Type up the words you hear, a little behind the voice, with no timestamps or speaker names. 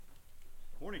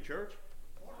Morning, church.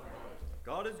 Morning.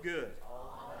 God is good.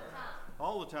 All the time.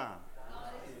 All the time.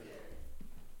 God is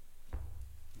good.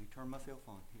 Let me turn myself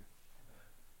on here.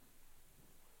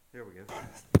 There we go.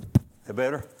 Is that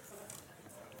better?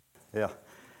 Yeah.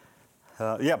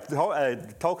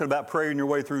 Talking about praying your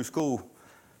way through school.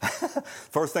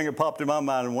 First thing that popped in my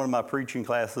mind in one of my preaching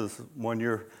classes one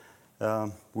year,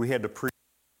 we had to preach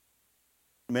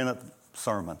a 10-minute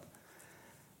sermon.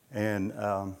 And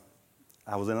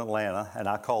I was in Atlanta, and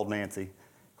I called Nancy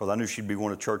because I knew she'd be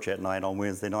going to church that night on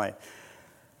Wednesday night.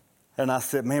 And I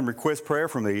said, man, request prayer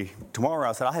for me. Tomorrow,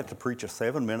 I said, I have to preach a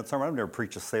 7-minute sermon. I've never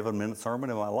preached a 7-minute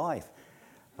sermon in my life.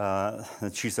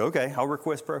 And she said, okay, I'll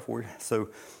request prayer for you. So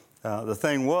the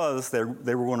thing was, they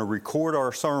were going to record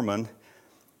our sermon,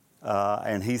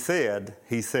 and he said,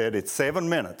 it's 7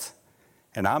 minutes.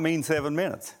 And I mean 7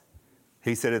 minutes.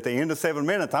 He said, at the end of 7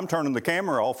 minutes, I'm turning the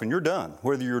camera off, and you're done.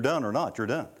 Whether you're done or not, you're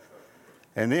done.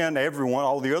 And then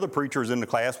all the other preachers in the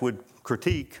class would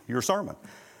critique your sermon.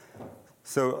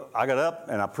 So I got up,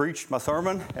 and I preached my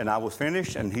sermon, and I was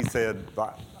finished, and he said,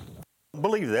 I don't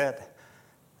believe that.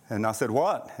 And I said,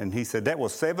 what? And he said, that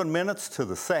was 7 minutes to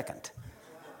the second.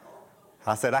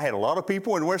 I said, I had a lot of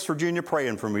people in West Virginia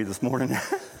praying for me this morning.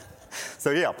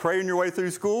 So yeah, praying your way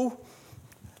through school,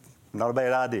 not a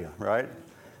bad idea, right?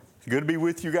 It's good to be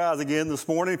with you guys again this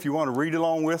morning. If you want to read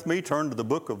along with me, turn to the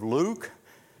book of Luke,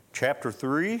 chapter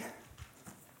 3.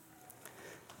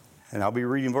 And I'll be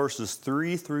reading verses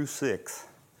 3 through 6.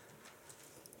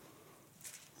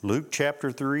 Luke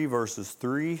chapter 3, verses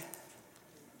 3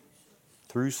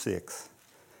 through 6.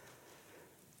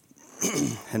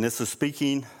 And this is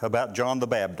speaking about John the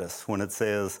Baptist when it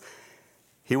says,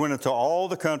 he went into all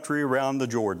the country around the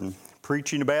Jordan,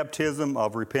 preaching the baptism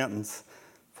of repentance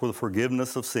for the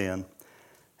forgiveness of sin,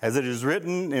 as it is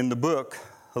written in the book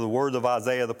of the words of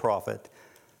Isaiah the prophet,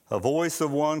 a voice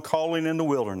of one calling in the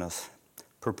wilderness,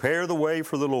 prepare the way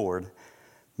for the Lord,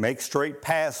 make straight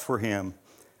paths for him.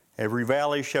 Every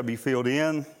valley shall be filled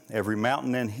in, every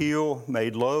mountain and hill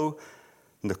made low,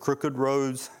 and the crooked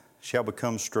roads shall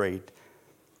become straight,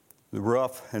 the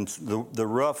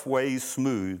rough ways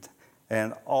smooth,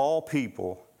 and all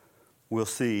people will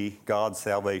see God's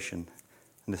salvation.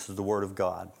 And this is the word of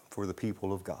God for the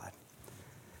people of God.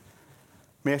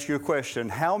 Let me ask you a question.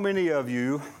 How many of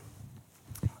you,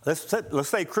 let's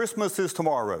say Christmas is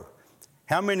tomorrow.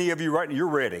 How many of you you're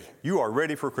ready? You are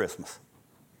ready for Christmas.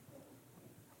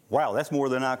 Wow, that's more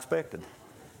than I expected.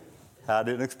 I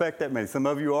didn't expect that many. Some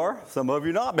of you are, some of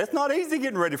you not. But it's not easy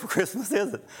getting ready for Christmas,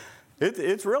 is it?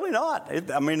 It's really not.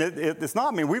 It's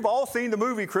not. I mean, we've all seen the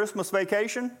movie Christmas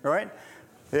Vacation, right?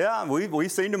 Yeah,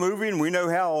 we've seen the movie, and we know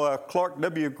how Clark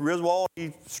W. Griswold,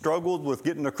 he struggled with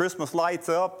getting the Christmas lights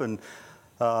up and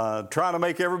trying to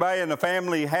make everybody in the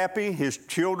family happy, his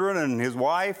children and his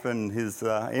wife and his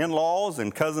in-laws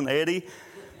and Cousin Eddie.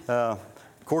 Of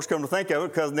course, come to think of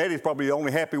it, Cousin Eddie's probably the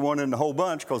only happy one in the whole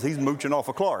bunch because he's mooching off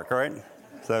of Clark, right?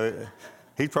 So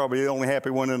he's probably the only happy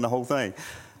one in the whole thing.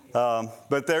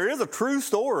 But there is a true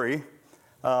story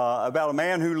about a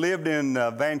man who lived in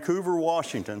Vancouver,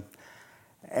 Washington,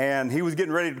 and he was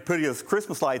getting ready to put his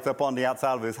Christmas lights up on the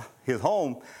outside of his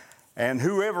home, and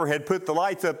whoever had put the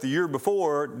lights up the year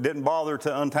before didn't bother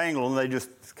to untangle them. They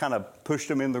just kind of pushed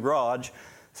them in the garage.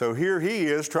 So here he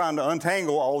is trying to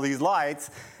untangle all these lights,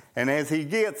 and as he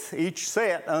gets each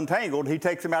set untangled, he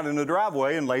takes them out in the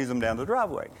driveway and lays them down the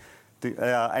driveway.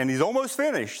 And he's almost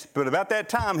finished, but about that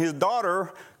time, his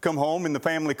daughter come home in the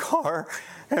family car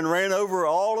and ran over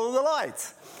all of the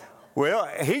lights. Well,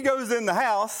 he goes in the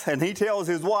house and he tells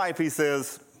his wife, he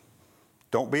says,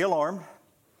 don't be alarmed.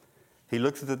 He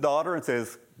looks at the daughter and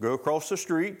says, go across the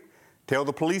street, tell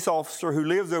the police officer who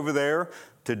lives over there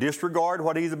to disregard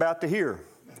what he's about to hear.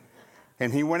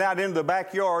 And he went out into the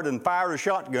backyard and fired a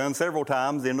shotgun several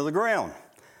times into the ground.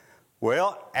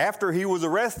 Well, after he was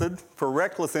arrested for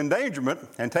reckless endangerment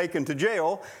and taken to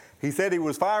jail, he said he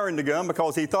was firing the gun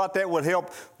because he thought that would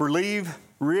help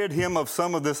rid him of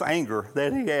some of this anger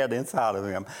that he had inside of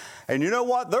him. And you know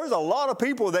what? There's a lot of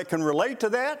people that can relate to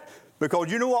that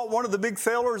because you know what one of the big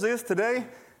sellers is today?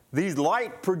 These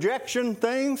light projection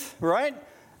things, right?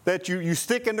 That you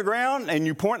stick in the ground and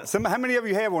you point. How many of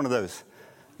you have one of those?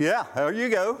 Yeah, there you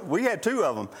go. We had 2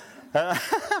 of them.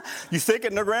 You stick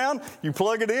it in the ground, you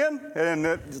plug it in, and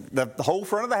the whole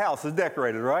front of the house is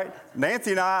decorated, right?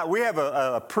 Nancy and I, we have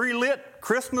a pre-lit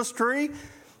Christmas tree.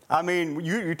 I mean,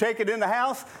 you take it in the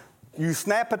house, you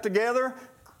snap it together,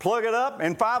 plug it up,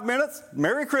 in 5 minutes,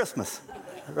 Merry Christmas,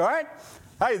 right?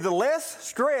 Hey, the less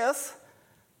stress,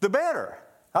 the better.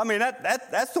 I mean,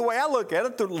 that's the way I look at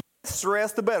it. The less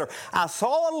stress, the better. I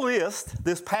saw a list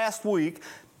this past week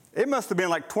it must have been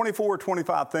like 24 or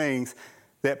 25 things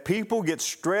that people get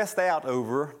stressed out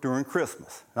over during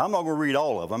Christmas. And I'm not going to read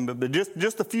all of them, but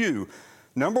just a few.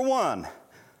 Number one,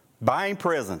 buying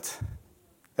presents.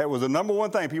 That was the number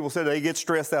one thing people said they get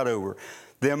stressed out over.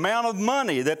 The amount of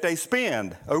money that they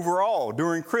spend overall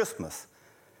during Christmas.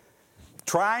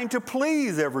 Trying to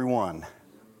please everyone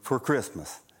for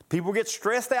Christmas. People get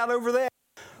stressed out over that.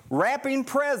 Wrapping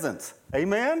presents.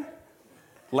 Amen?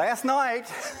 Last night,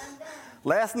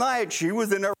 she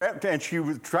was in there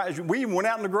and we went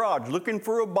out in the garage looking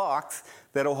for a box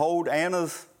that'll hold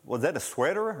Anna's, was that a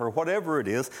sweater or whatever it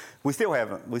is? We still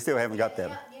haven't got that.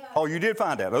 Yeah. Oh, you did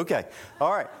find that. Okay.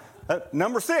 All right.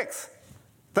 Number 6,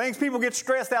 things people get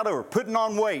stressed out over, putting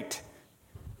on weight.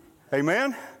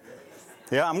 Amen?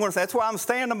 Yeah, I'm going to say, that's why I'm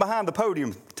standing behind the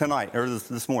podium tonight, or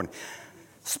this morning.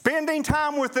 Spending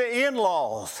time with the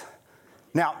in-laws.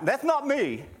 Now, that's not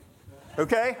me,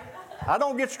 okay? I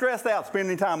don't get stressed out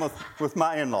spending time with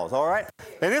my in-laws, all right?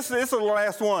 And this is the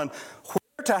last one,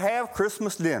 where to have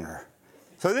Christmas dinner.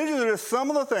 So these are just some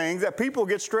of the things that people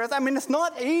get stressed. I mean, it's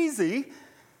not easy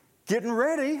getting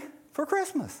ready for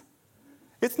Christmas.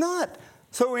 It's not.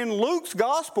 So in Luke's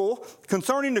gospel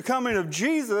concerning the coming of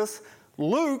Jesus,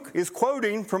 Luke is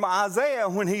quoting from Isaiah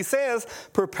when he says,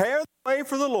 prepare the way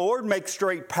for the Lord, make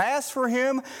straight paths for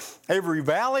him. Every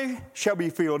valley shall be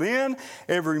filled in,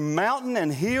 every mountain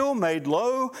and hill made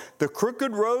low. The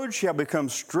crooked road shall become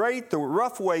straight, the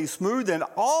rough way smooth, and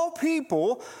all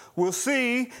people will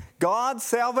see God's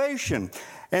salvation.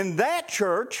 And that,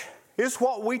 church, is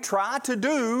what we try to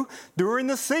do during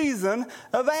the season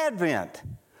of Advent.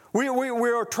 We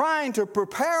are trying to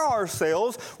prepare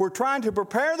ourselves. We're trying to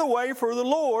prepare the way for the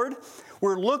Lord.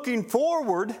 We're looking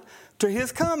forward to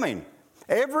his coming.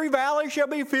 Every valley shall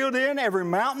be filled in, every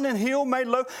mountain and hill made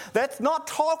low. That's not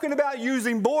talking about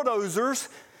using bulldozers,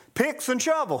 picks and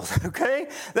shovels, okay?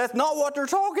 That's not what they're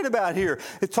talking about here.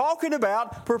 It's talking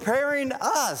about preparing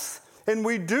us. And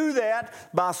we do that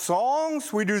by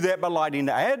songs. We do that by lighting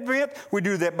the Advent. We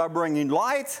do that by bringing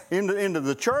lights into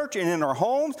the church and in our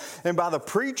homes, and by the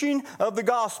preaching of the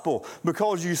gospel.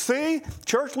 Because you see,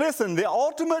 church, listen, the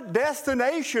ultimate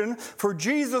destination for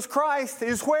Jesus Christ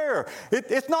is where?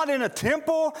 It's not in a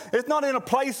temple. It's not in a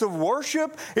place of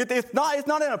worship. It's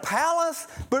not in a palace,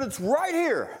 but it's right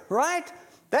here, right?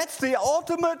 That's the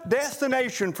ultimate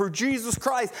destination for Jesus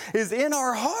Christ, is in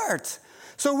our hearts.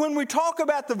 So when we talk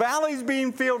about the valleys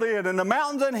being filled in and the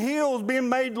mountains and hills being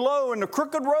made low and the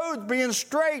crooked roads being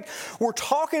straight, we're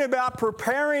talking about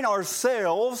preparing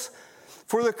ourselves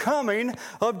for the coming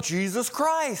of Jesus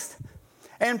Christ.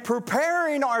 And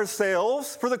preparing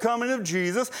ourselves for the coming of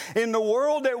Jesus in the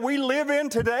world that we live in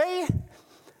today,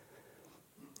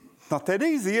 not that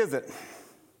easy, is it?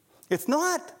 It's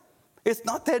not. It's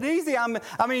not that easy. I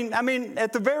mean,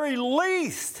 at the very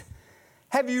least,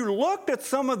 have you looked at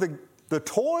some of the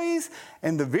toys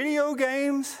and the video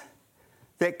games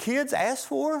that kids ask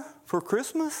for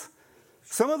Christmas?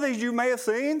 Some of these you may have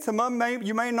seen, some of them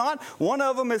you may not. One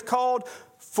of them is called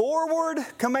Forward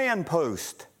Command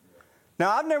Post.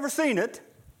 Now, I've never seen it,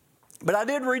 but I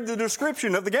did read the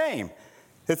description of the game.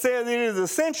 It says it is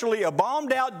essentially a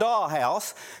bombed-out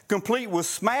dollhouse, complete with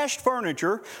smashed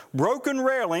furniture, broken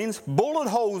railings, bullet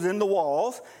holes in the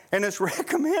walls, and it's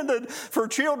recommended for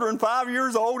children 5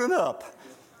 years old and up.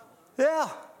 Yeah.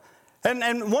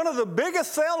 And one of the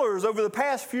biggest sellers over the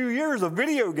past few years of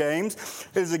video games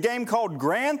is a game called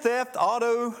Grand Theft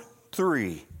Auto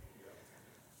 3.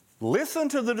 Listen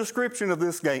to the description of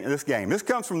this game. This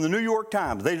comes from the New York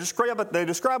Times. They describe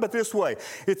it this way.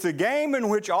 It's a game in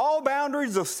which all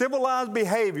boundaries of civilized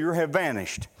behavior have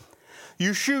vanished.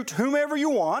 You shoot whomever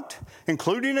you want,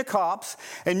 including the cops,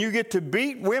 and you get to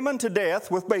beat women to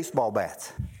death with baseball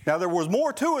bats. Now, there was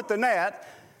more to it than that,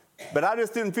 but I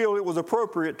just didn't feel it was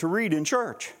appropriate to read in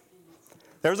church.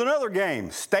 There's another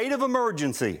game, State of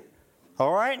Emergency.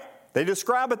 All right? They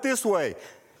describe it this way.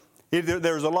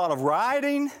 There's a lot of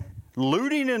rioting,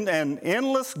 looting, and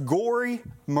endless gory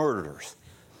murders.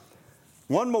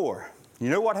 One more. You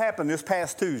know what happened this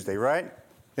past Tuesday, right?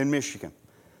 In Michigan.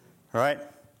 All right?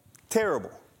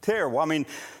 Terrible. Terrible. I mean,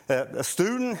 a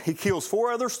student, he kills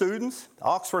 4 other students,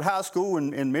 Oxford High School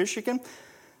in Michigan.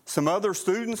 Some other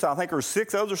students, I think there are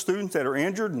 6 other students that are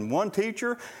injured, and 1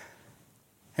 teacher.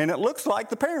 And it looks like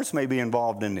the parents may be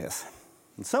involved in this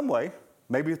in some way,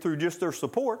 maybe through just their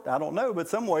support. I don't know, but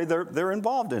some way they're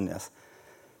involved in this.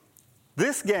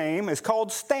 This game is called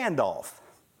Standoff.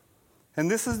 And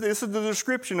this is the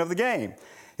description of the game.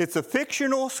 It's a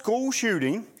fictional school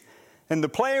shooting, and the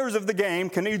players of the game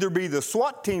can either be the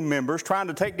SWAT team members trying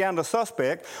to take down the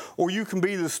suspect, or you can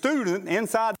be the student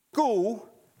inside the school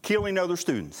killing other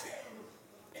students.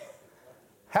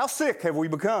 How sick have we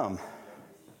become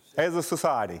as a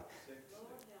society?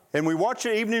 And we watch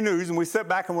the evening news and we sit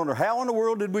back and wonder, how in the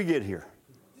world did we get here?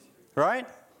 Right?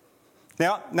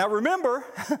 Now remember,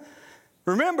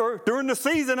 during the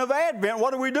season of Advent,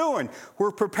 what are we doing?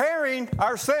 We're preparing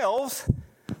ourselves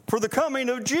for the coming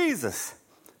of Jesus.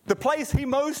 The place He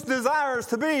most desires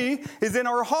to be is in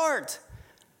our heart.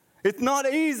 It's not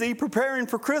easy preparing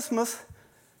for Christmas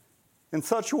in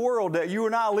such a world that you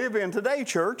and I live in today,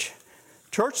 church.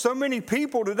 Church, so many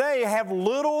people today have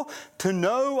little to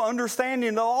no understanding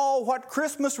at all what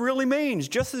Christmas really means,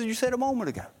 just as you said a moment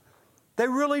ago. They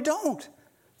really don't.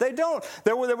 They don't.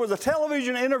 There was a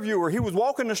television interviewer. He was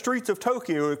walking the streets of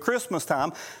Tokyo at Christmas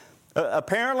time.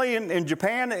 Apparently in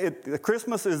Japan,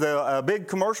 Christmas is a big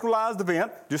commercialized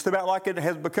event, just about like it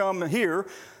has become here.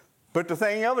 But the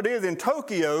thing of it is, in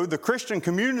Tokyo, the Christian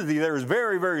community there is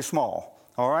very, very small.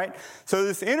 All right? So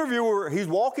this interviewer, he's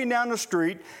walking down the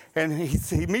street, and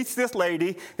he meets this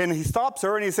lady, and he stops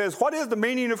her, and he says, "What is the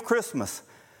meaning of Christmas?"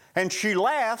 And she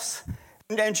laughs,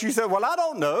 and she said, "Well, I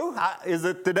don't know. Is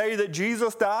it the day that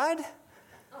Jesus died?"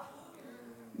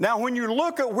 Now, when you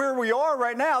look at where we are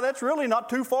right now, that's really not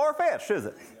too far-fetched, is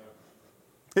it?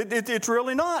 It's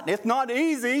really not. It's not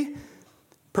easy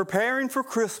preparing for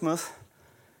Christmas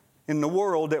in the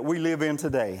world that we live in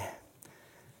today.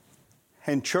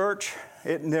 And church,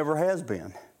 it never has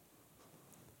been.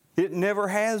 It never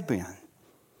has been.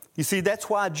 You see, that's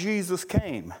why Jesus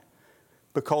came,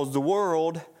 because the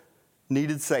world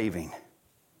needed saving.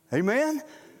 Amen?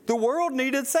 The world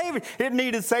needed saving. It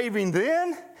needed saving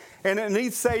then, and it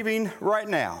needs saving right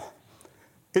now.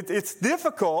 It's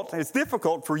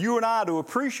difficult for you and I to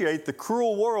appreciate the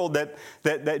cruel world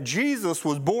that Jesus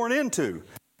was born into.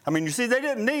 I mean, you see, they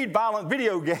didn't need violent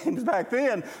video games back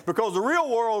then because the real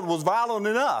world was violent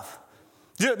enough.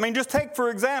 I mean, just take, for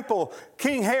example,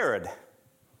 King Herod.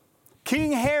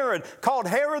 King Herod, called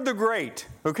Herod the Great,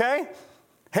 okay?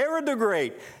 Herod the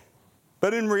Great.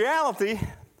 But in reality,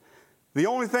 the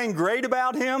only thing great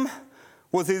about him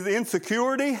was his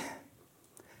insecurity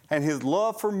and his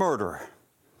love for murder.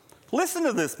 Listen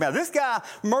to this man. This guy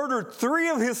murdered 3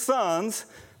 of his sons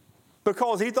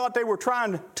because he thought they were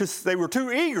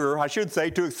too eager, I should say,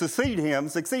 to succeed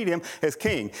him as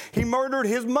king. He murdered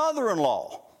his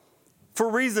mother-in-law for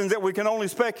reasons that we can only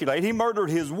speculate. He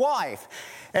murdered his wife.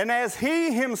 And as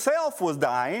he himself was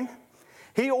dying,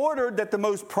 he ordered that the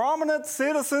most prominent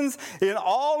citizens in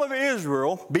all of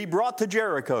Israel be brought to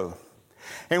Jericho.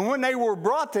 And when they were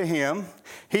brought to him,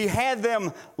 he had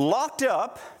them locked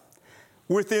up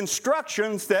with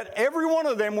instructions that every one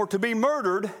of them were to be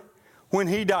murdered when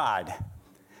he died.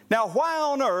 Now,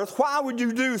 why would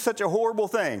you do such a horrible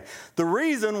thing? The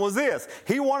reason was this: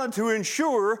 he wanted to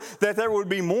ensure that there would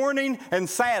be mourning and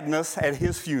sadness at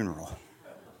his funeral.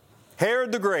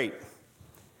 Herod the Great,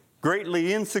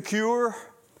 greatly insecure,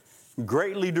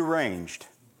 greatly deranged.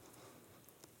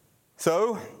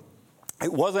 So,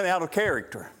 it wasn't out of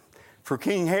character for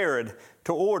King Herod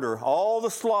to order all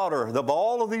the slaughter of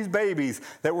all of these babies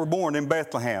that were born in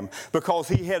Bethlehem, because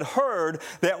he had heard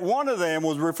that one of them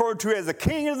was referred to as the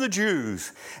King of the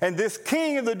Jews. And this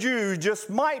King of the Jews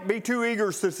just might be too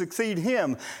eager to succeed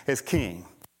him as king.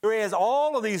 So he has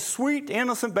all of these sweet,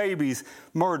 innocent babies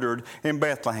murdered in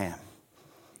Bethlehem.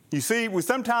 You see, we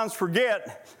sometimes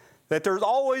forget that there's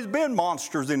always been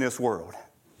monsters in this world,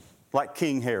 like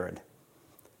King Herod.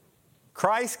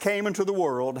 Christ came into the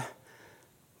world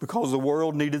because the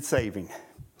world needed saving.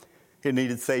 It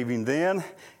needed saving then,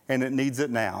 and it needs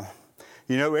it now.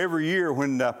 You know, every year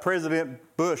when President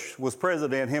Bush was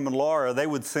president, him and Laura, they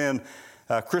would send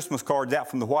Christmas cards out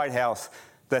from the White House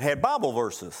that had Bible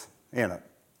verses in it.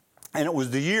 And it was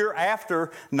the year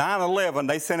after 9/11,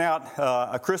 they sent out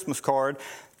a Christmas card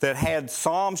that had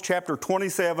Psalms chapter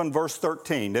 27, verse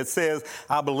 13. That says,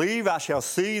 "I believe I shall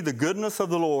see the goodness of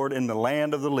the Lord in the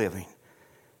land of the living."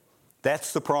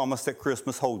 That's the promise that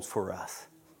Christmas holds for us.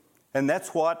 And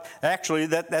that's what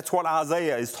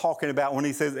Isaiah is talking about when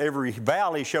he says, "Every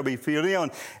valley shall be filled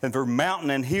in, and the mountain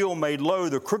and hill made low.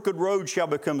 The crooked road shall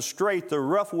become straight, the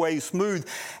rough way smooth,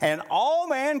 and all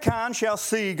mankind shall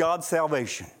see God's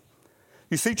salvation."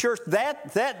 You see, church,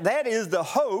 that is the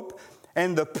hope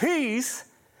and the peace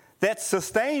that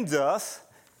sustains us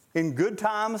in good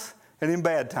times and in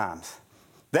bad times.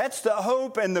 That's the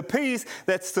hope and the peace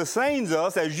that sustains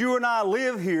us as you and I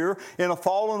live here in a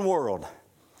fallen world.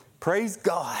 Praise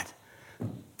God.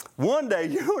 One day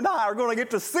you and I are going to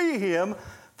get to see Him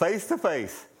face to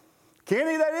face.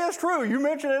 Kenny, that is true. You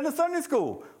mentioned it in the Sunday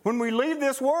school. When we leave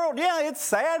this world, yeah, it's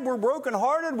sad. We're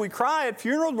brokenhearted. We cry at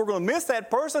funerals. We're going to miss that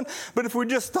person. But if we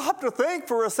just stop to think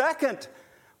for a second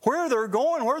where they're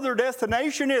going, where their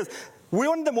destination is,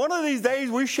 One of these days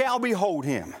we shall behold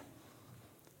him.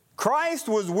 Christ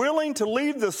was willing to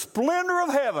leave the splendor of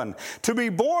heaven, to be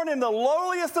born in the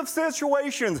lowliest of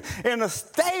situations, in a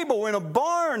stable, in a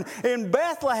barn, in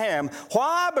Bethlehem.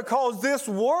 Why? Because this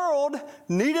world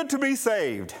needed to be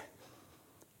saved.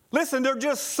 Listen, there's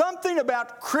just something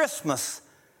about Christmas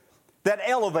that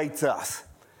elevates us.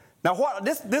 Now,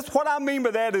 what I mean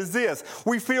by that is this.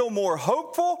 We feel more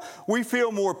hopeful. We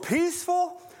feel more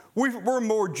peaceful. We're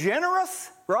more generous,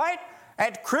 right,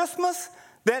 at Christmas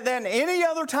than any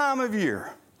other time of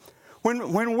year.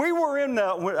 When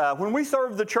we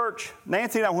served the church,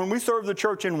 Nancy and I, when we served the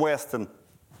church in Weston,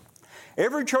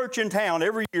 every church in town,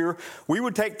 every year, we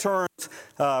would take turns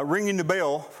ringing the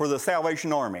bell for the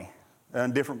Salvation Army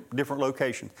in different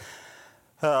locations.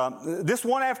 This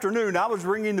one afternoon, I was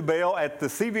ringing the bell at the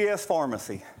CVS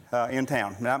pharmacy in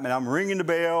town. And I'm ringing the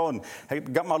bell, and I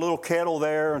got my little kettle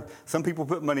there. And some people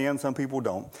put money in, some people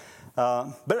don't.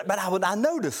 But I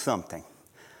noticed something.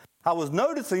 I was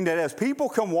noticing that as people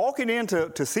come walking into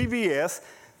CVS,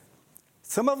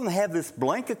 some of them have this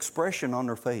blank expression on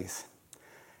their face.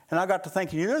 And I got to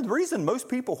thinking, the reason most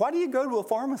people, why do you go to a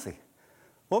pharmacy?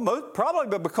 Well,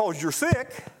 probably because you're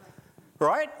sick,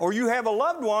 right? Or you have a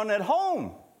loved one at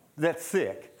home that's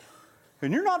sick.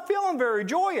 And you're not feeling very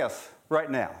joyous right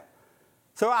now.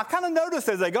 So I kind of noticed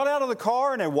as they got out of the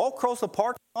car and they walked across the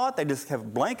parking lot, they just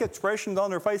have blank expressions on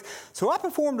their face. So I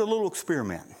performed a little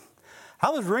experiment. I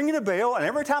was ringing a bell, and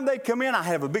every time they'd come in, I'd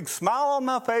have a big smile on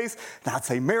my face, and I'd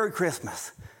say, "Merry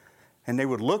Christmas." And they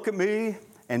would look at me,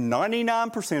 and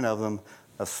 99% of them,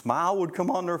 a smile would come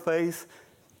on their face,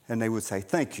 and they would say,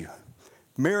 "Thank you.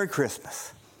 Merry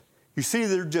Christmas." You see,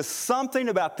 there's just something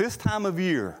about this time of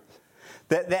year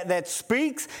that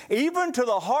speaks even to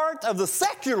the heart of the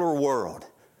secular world,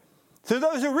 to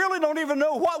those who really don't even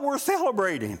know what we're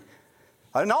celebrating.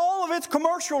 And all of its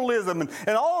commercialism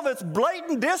and all of its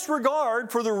blatant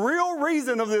disregard for the real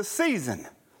reason of this season.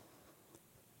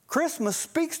 Christmas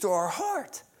speaks to our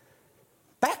heart.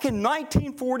 Back in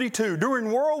 1942,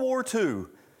 during World War II,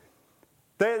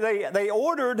 they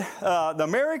ordered the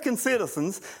American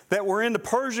citizens that were in the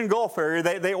Persian Gulf area,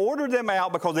 they ordered them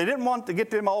out because they didn't want to get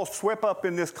them all swept up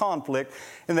in this conflict,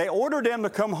 and they ordered them to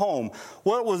come home.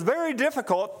 Well, it was very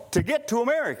difficult to get to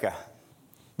America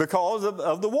because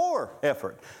of the war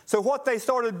effort. So what they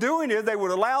started doing is they would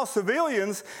allow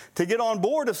civilians to get on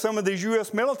board of some of these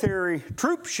U.S. military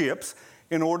troop ships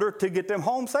in order to get them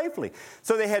home safely.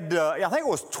 So they had, I think it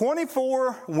was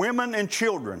 24 women and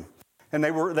children, and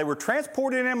they were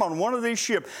transporting them on one of these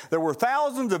ships. There were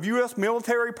thousands of U.S.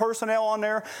 military personnel on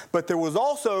there, but there was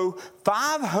also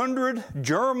 500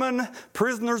 German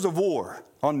prisoners of war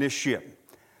on this ship.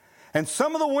 And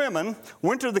some of the women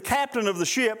went to the captain of the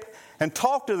ship and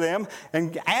talked to them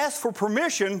and asked for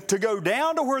permission to go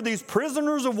down to where these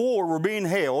prisoners of war were being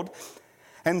held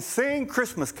and sing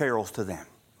Christmas carols to them.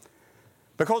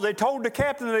 Because they told the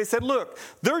captain, they said, "Look,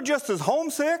 they're just as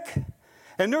homesick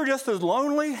and they're just as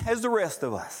lonely as the rest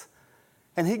of us."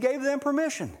 And he gave them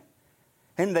permission.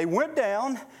 And they went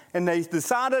down and they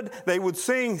decided they would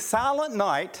sing Silent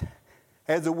Night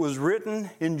as it was written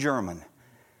in German.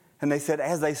 And they said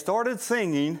as they started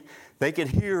singing, they could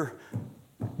hear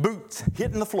boots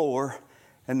hitting the floor,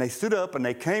 and they stood up and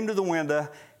they came to the window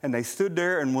and they stood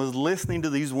there and was listening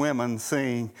to these women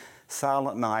sing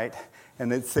Silent Night,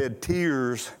 and it said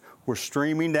tears were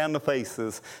streaming down the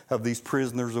faces of these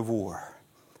prisoners of war.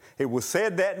 It was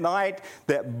said that night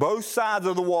that both sides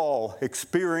of the wall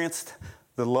experienced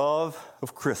the love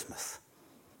of Christmas.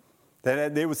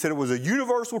 That they said it was a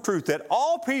universal truth that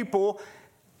all people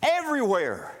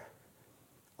everywhere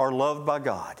are loved by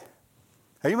God.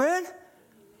 Amen?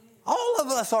 All of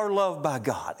us are loved by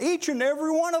God. Each and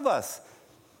every one of us.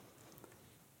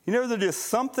 There's just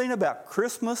something about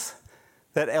Christmas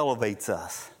that elevates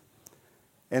us.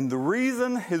 And the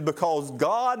reason is because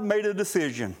God made a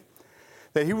decision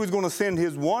that He was going to send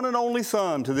His one and only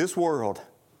Son to this world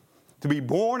to be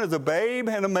born as a babe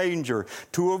in a manger,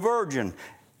 to a virgin,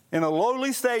 in a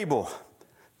lowly stable,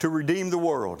 to redeem the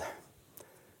world.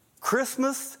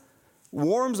 Christmas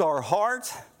warms our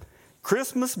hearts.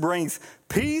 Christmas brings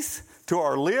peace to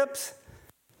our lips.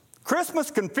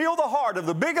 Christmas can fill the heart of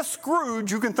the biggest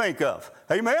Scrooge you can think of.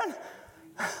 Amen?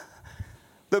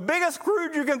 The biggest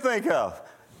Scrooge you can think of.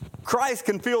 Christ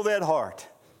can fill that heart.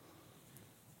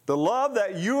 The love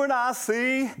that you and I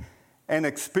see and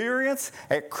experience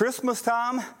at Christmas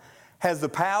time has the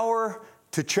power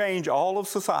to change all of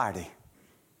society.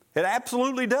 It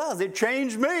absolutely does. It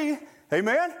changed me.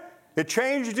 Amen? It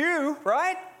changed you,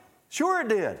 right? Sure it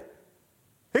did.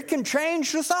 It can change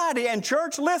society. And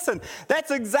church, listen,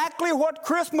 that's exactly what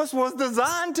Christmas was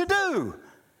designed to do,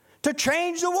 to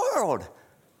change the world.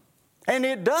 And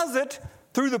it does it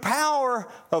through the power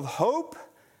of hope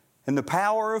and the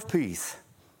power of peace.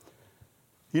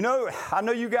 You know, I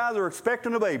know you guys are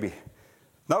expecting a baby.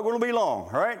 Not going to be long,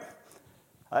 right?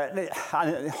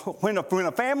 When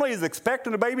a family is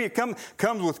expecting a baby, it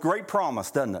comes with great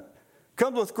promise, doesn't it?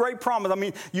 Comes with great promise. I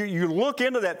mean, you look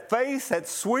into that face, that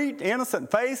sweet, innocent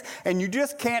face, and you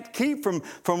just can't keep from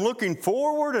looking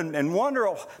forward and wonder,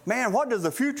 oh, man, what does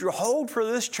the future hold for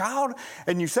this child?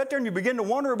 And you sit there and you begin to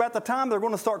wonder about the time they're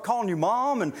going to start calling you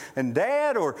mom and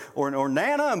dad or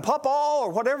nana and papa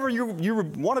or whatever you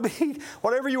want to be,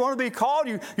 whatever you want to be called.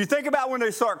 You think about when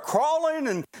they start crawling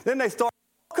and then they start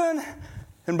walking.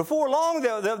 And before long,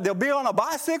 they'll be on a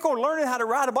bicycle learning how to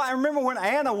ride a bike. I remember when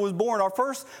Anna was born,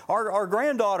 our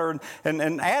granddaughter,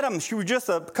 and Adam, she was just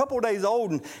a couple of days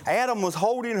old, and Adam was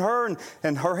holding her,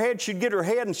 and her head, she'd get her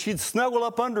head, and she'd snuggle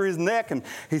up under his neck, and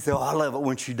he said, oh, I love it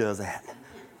when she does that.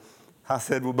 I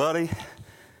said, well, buddy,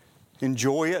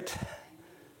 enjoy it,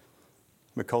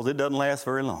 because it doesn't last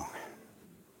very long.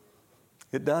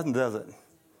 It doesn't, does it?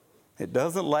 It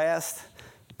doesn't last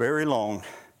very long.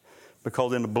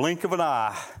 Because in the blink of an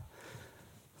eye,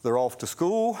 they're off to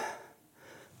school,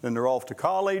 then they're off to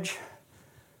college.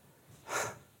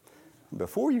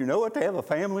 Before you know it, they have a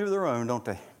family of their own, don't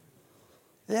they?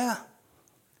 Yeah.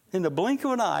 In the blink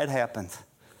of an eye, it happens.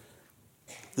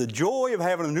 The joy of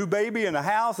having a new baby in the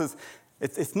house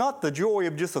it's not the joy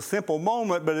of just a simple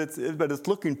moment, but it's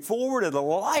looking forward at a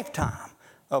lifetime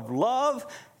of love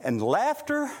and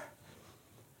laughter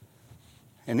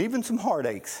and even some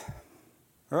heartaches.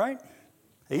 Right?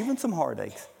 Even some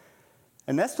heartaches.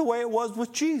 And that's the way it was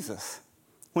with Jesus.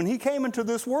 When he came into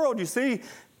this world, you see,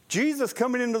 Jesus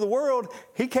coming into the world,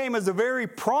 he came as the very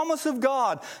promise of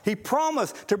God. He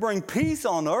promised to bring peace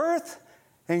on earth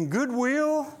and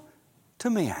goodwill to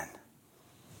men.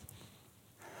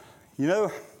 You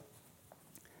know,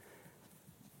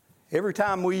 every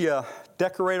time we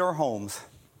decorate our homes,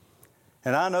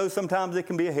 and I know sometimes it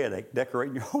can be a headache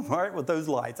decorating your home, right, with those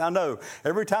lights. I know.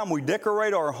 Every time we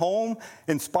decorate our home,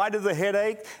 in spite of the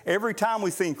headache, every time we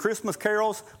sing Christmas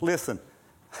carols, listen,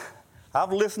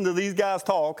 I've listened to these guys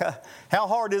talk. How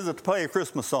hard is it to play a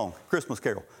Christmas song, Christmas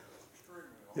carol?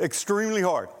 Extremely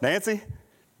hard. Nancy?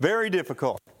 Very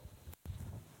difficult.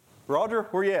 Roger,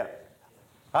 where you at?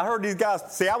 I heard these guys,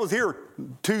 see, I was here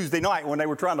Tuesday night when they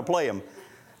were trying to play them.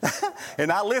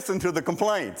 And I listened to the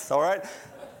complaints, all right?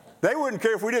 They wouldn't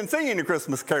care if we didn't sing any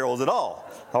Christmas carols at all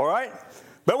right?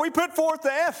 But we put forth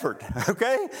the effort,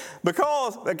 okay?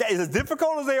 Because as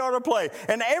difficult as they are to play,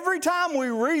 and every time we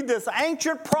read this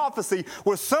ancient prophecy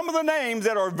with some of the names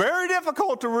that are very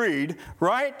difficult to read,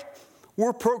 right?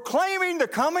 We're proclaiming the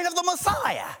coming of the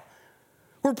Messiah.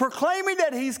 We're proclaiming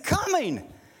that he's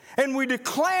coming. And we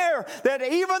declare that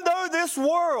even though this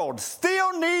world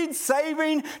still needs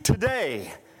saving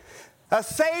today, a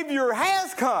Savior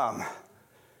has come.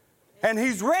 And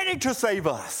he's ready to save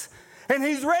us. And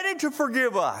he's ready to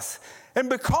forgive us. And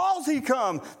because he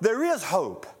come, there is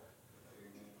hope.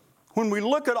 When we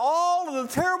look at all of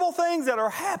the terrible things that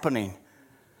are happening,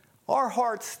 our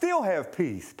hearts still have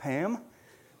peace, Pam,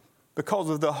 because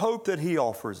of the hope that he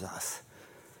offers us.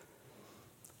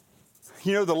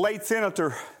 You know, the late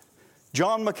Senator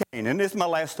John McCain, and this is my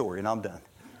last story, and I'm done.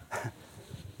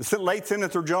 The late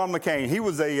Senator John McCain, he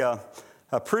was a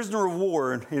prisoner of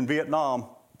war in Vietnam.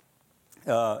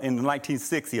 In the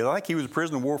 1960s. I think he was a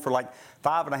prisoner of war for like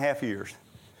 5.5 years.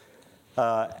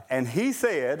 And he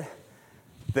said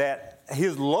that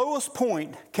his lowest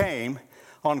point came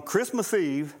on Christmas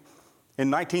Eve in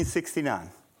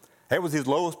 1969. That was his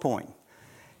lowest point.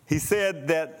 He said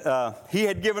that he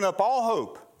had given up all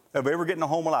hope of ever getting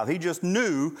home alive. He just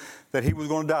knew that he was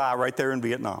going to die right there in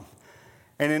Vietnam.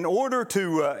 And in order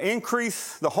to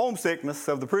increase the homesickness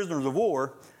of the prisoners of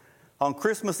war, on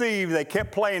Christmas Eve, they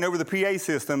kept playing over the PA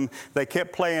system. They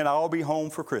kept playing, I'll Be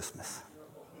Home for Christmas.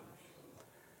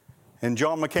 And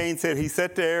John McCain said he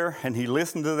sat there and he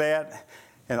listened to that.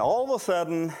 And all of a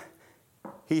sudden,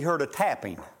 he heard a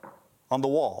tapping on the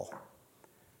wall.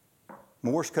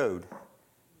 Morse code.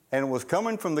 And it was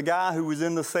coming from the guy who was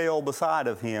in the cell beside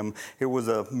of him. It was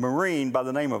a Marine by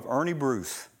the name of Ernie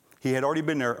Bruce. He had already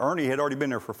been there. Ernie had already been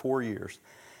there for 4 years.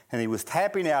 And he was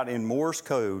tapping out in Morse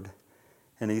code.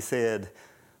 And he said,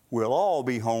 we'll all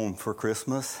be home for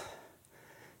Christmas.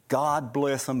 God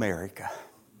bless America.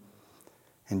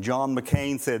 And John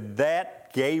McCain said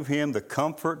that gave him the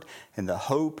comfort and the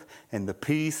hope and the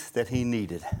peace that he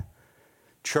needed.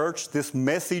 Church, this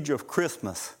message of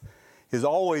Christmas is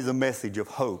always a message of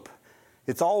hope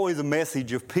it's always a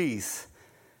message of peace.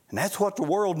 And that's what the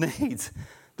world needs.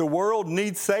 The world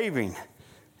needs saving.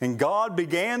 And God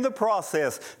began the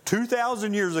process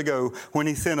 2,000 years ago when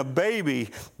He sent a baby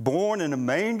born in a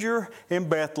manger in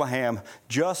Bethlehem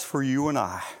just for you and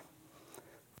I.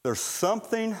 There's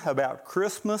something about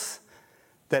Christmas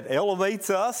that elevates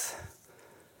us,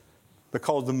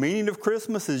 because the meaning of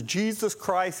Christmas is Jesus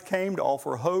Christ came to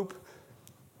offer hope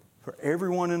for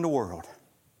everyone in the world.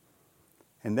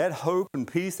 And that hope and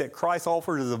peace that Christ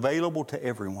offered is available to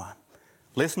everyone.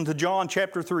 Listen to John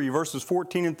chapter 3, verses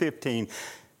 14 and 15.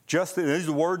 These are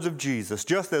the words of Jesus.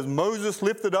 Just as Moses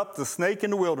lifted up the snake in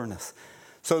the wilderness,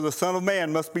 so the Son of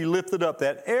Man must be lifted up,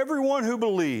 that everyone who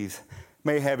believes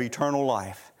may have eternal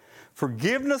life.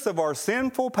 Forgiveness of our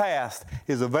sinful past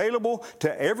is available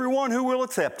to everyone who will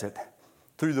accept it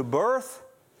through the birth,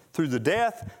 through the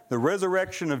death, the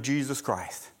resurrection of Jesus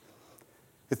Christ.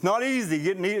 It's not easy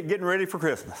getting ready for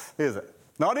Christmas, is it?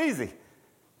 Not easy.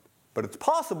 But it's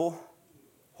possible.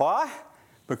 Why?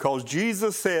 Because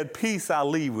Jesus said, peace I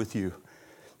leave with you.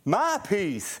 My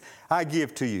peace I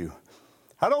give to you.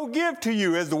 I don't give to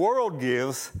you as the world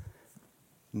gives.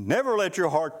 Never let your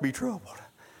heart be troubled.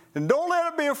 And don't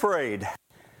let it be afraid,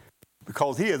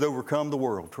 because He has overcome the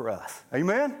world for us.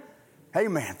 Amen?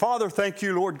 Amen. Father, thank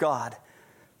you, Lord God,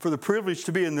 for the privilege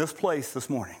to be in this place this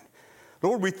morning.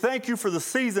 Lord, we thank you for the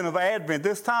season of Advent,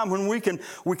 this time when we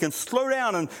can slow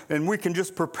down and we can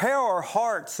just prepare our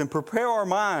hearts and prepare our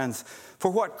minds for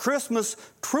what Christmas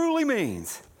truly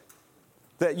means.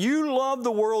 That you love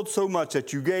the world so much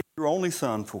that you gave your only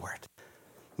Son for it.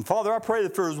 And Father, I pray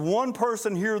that if there's one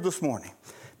person here this morning,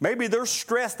 maybe they're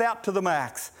stressed out to the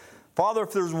max. Father,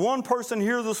 if there's one person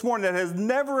here this morning that has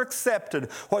never accepted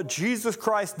what Jesus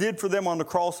Christ did for them on the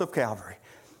cross of Calvary,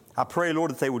 I pray, Lord,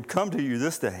 that they would come to you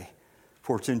this day.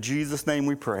 For it's in Jesus' name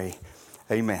we pray.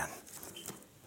 Amen.